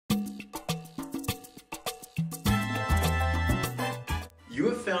You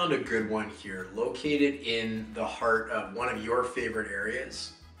have found a good one here, located in the heart of one of your favorite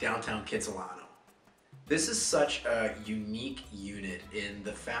areas, downtown Kitsilano. This is such a unique unit in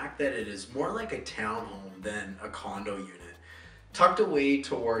the fact that it is more like a townhome than a condo unit. Tucked away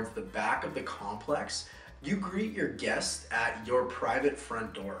towards the back of the complex, you greet your guests at your private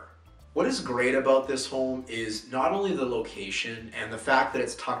front door. What is great about this home is not only the location and the fact that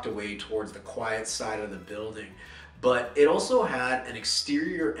it's tucked away towards the quiet side of the building, but it also had an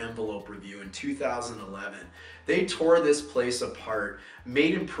exterior envelope review in 2011. They tore this place apart,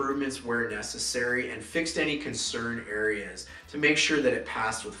 made improvements where necessary, and fixed any concern areas to make sure that it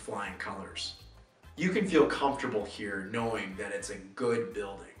passed with flying colors. You can feel comfortable here knowing that it's a good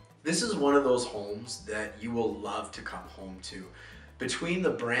building. This is one of those homes that you will love to come home to. Between the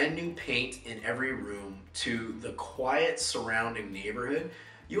brand new paint in every room to the quiet surrounding neighborhood,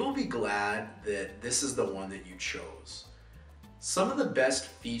 you will be glad that this is the one that you chose. Some of the best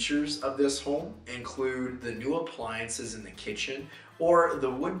features of this home include the new appliances in the kitchen or the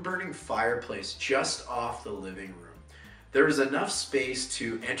wood-burning fireplace just off the living room. There is enough space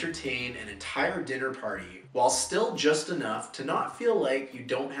to entertain an entire dinner party while still just enough to not feel like you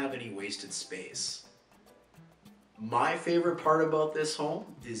don't have any wasted space. My favorite part about this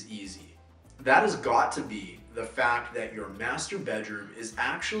home is easy. That has got to be the fact that your master bedroom is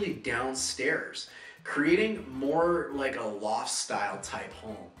actually downstairs, creating more like a loft style type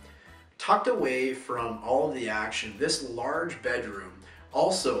home. Tucked away from all of the action, this large bedroom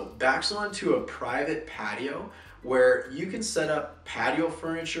also backs onto a private patio where you can set up patio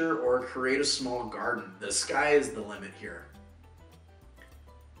furniture or create a small garden. The sky is the limit here.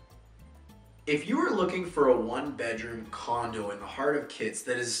 If you are looking for a one-bedroom condo in the heart of Kits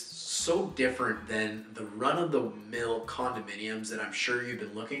that is so different than the run-of-the-mill condominiums that I'm sure you've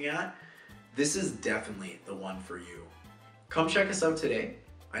been looking at, this is definitely the one for you. Come check us out today.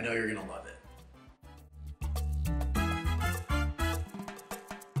 I know you're gonna love it.